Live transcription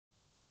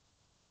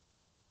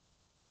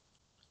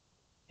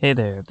Hey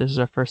there, if this is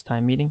our first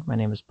time meeting, my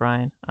name is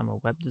Brian. I'm a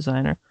web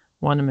designer.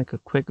 I want to make a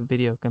quick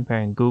video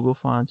comparing Google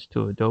Fonts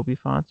to Adobe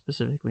Fonts,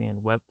 specifically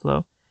in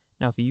Webflow.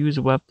 Now, if you use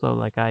Webflow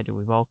like I do,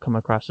 we've all come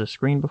across this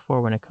screen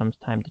before when it comes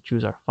time to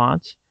choose our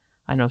fonts.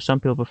 I know some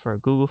people prefer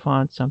Google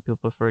Fonts, some people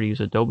prefer to use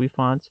Adobe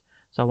Fonts,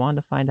 so I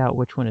wanted to find out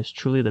which one is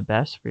truly the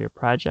best for your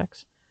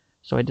projects.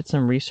 So I did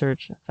some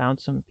research, found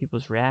some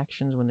people's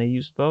reactions when they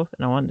used both,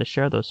 and I wanted to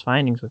share those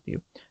findings with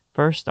you.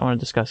 First, I want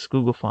to discuss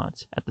Google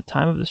Fonts. At the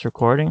time of this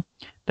recording,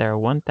 there are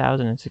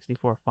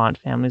 1,064 font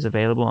families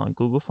available on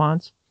Google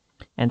Fonts,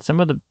 and some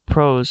of the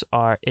pros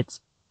are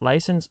it's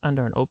licensed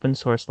under an open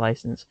source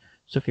license.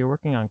 So if you're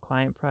working on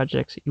client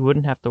projects, you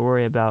wouldn't have to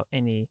worry about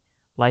any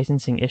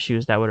licensing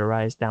issues that would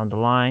arise down the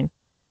line.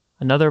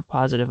 Another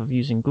positive of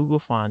using Google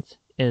Fonts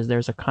is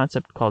there's a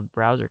concept called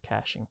browser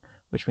caching,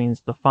 which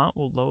means the font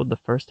will load the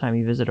first time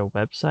you visit a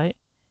website,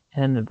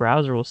 and then the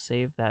browser will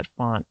save that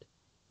font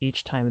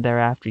each time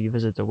thereafter you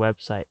visit the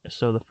website.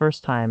 So the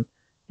first time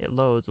it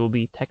loads will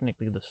be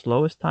technically the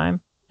slowest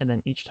time, and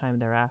then each time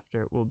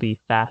thereafter will be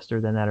faster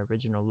than that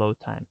original load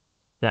time.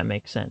 If that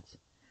makes sense.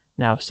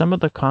 Now, some of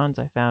the cons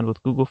I found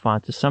with Google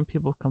Fonts is some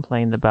people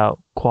complained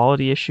about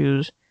quality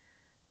issues,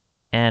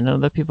 and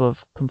other people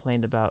have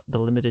complained about the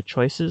limited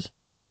choices.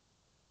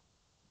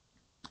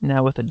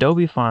 Now, with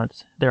Adobe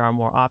Fonts, there are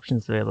more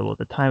options available. At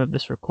the time of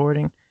this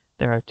recording,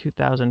 there are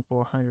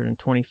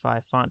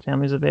 2,425 font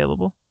families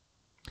available.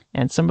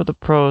 And some of the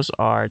pros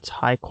are it's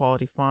high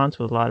quality fonts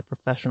with a lot of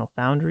professional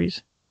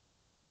foundries,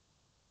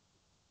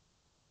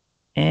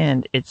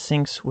 and it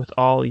syncs with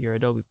all your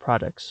Adobe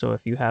products. So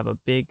if you have a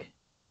big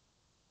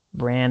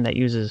brand that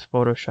uses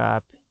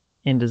Photoshop,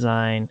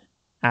 InDesign,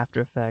 After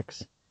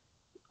Effects,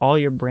 all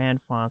your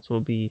brand fonts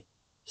will be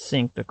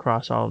synced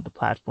across all of the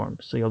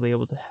platforms, so you'll be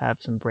able to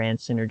have some brand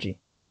synergy.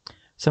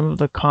 Some of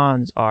the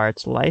cons are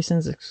it's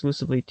licensed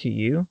exclusively to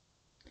you,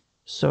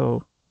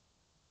 so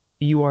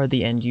you are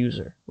the end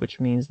user, which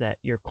means that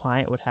your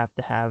client would have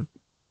to have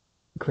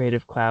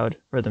Creative Cloud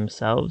for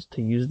themselves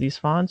to use these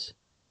fonts.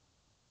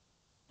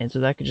 And so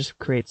that could just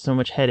create so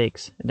much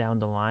headaches down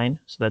the line.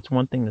 So that's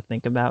one thing to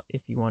think about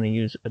if you want to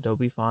use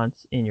Adobe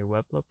Fonts in your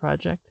Webflow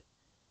project.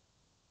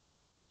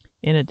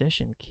 In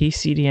addition,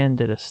 KeyCDN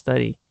did a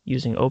study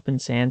using Open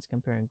Sans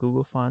comparing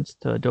Google Fonts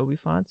to Adobe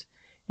Fonts,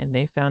 and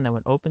they found that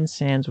when Open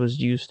Sans was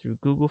used through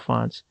Google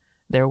Fonts,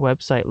 their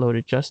website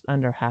loaded just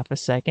under half a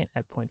second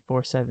at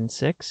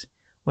 0.476.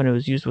 When it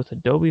was used with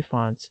Adobe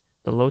Fonts,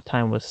 the load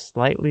time was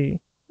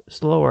slightly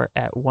slower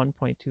at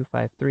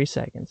 1.253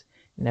 seconds.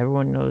 And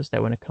everyone knows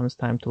that when it comes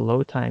time to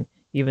load time,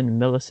 even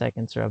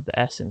milliseconds are of the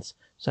essence.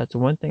 So that's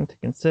one thing to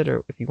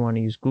consider if you want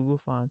to use Google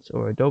Fonts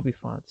or Adobe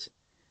Fonts.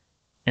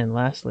 And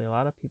lastly, a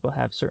lot of people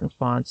have certain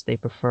fonts they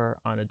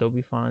prefer on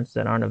Adobe Fonts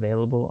that aren't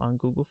available on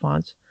Google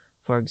Fonts.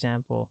 For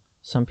example,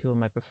 some people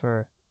might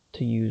prefer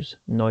to use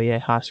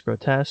Neue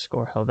Grotesque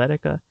or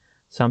Helvetica.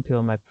 Some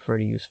people might prefer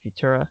to use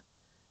Futura.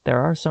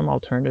 There are some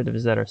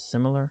alternatives that are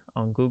similar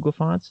on Google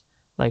Fonts.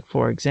 Like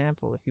for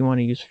example, if you want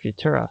to use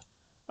Futura,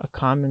 a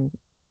common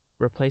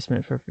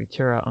replacement for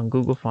Futura on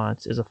Google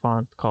Fonts is a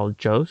font called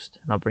Jost,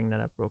 and I'll bring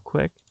that up real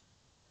quick.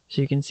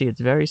 So you can see it's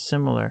very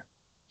similar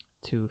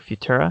to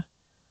Futura.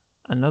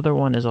 Another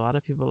one is a lot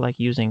of people like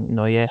using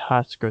Neue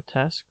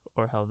Grotesque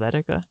or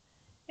Helvetica,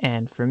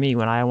 and for me,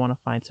 when I want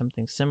to find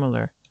something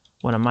similar,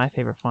 one of my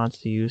favorite fonts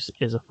to use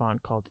is a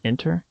font called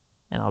Inter,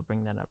 and I'll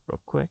bring that up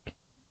real quick.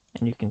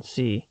 And you can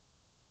see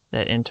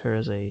that Inter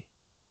is a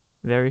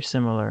very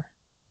similar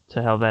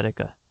to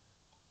Helvetica.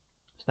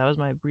 So that was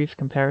my brief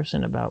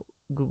comparison about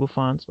Google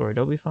Fonts or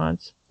Adobe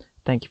Fonts.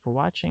 Thank you for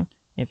watching.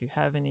 If you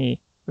have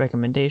any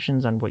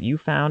recommendations on what you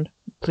found,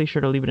 please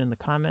sure to leave it in the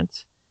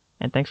comments.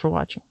 And thanks for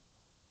watching.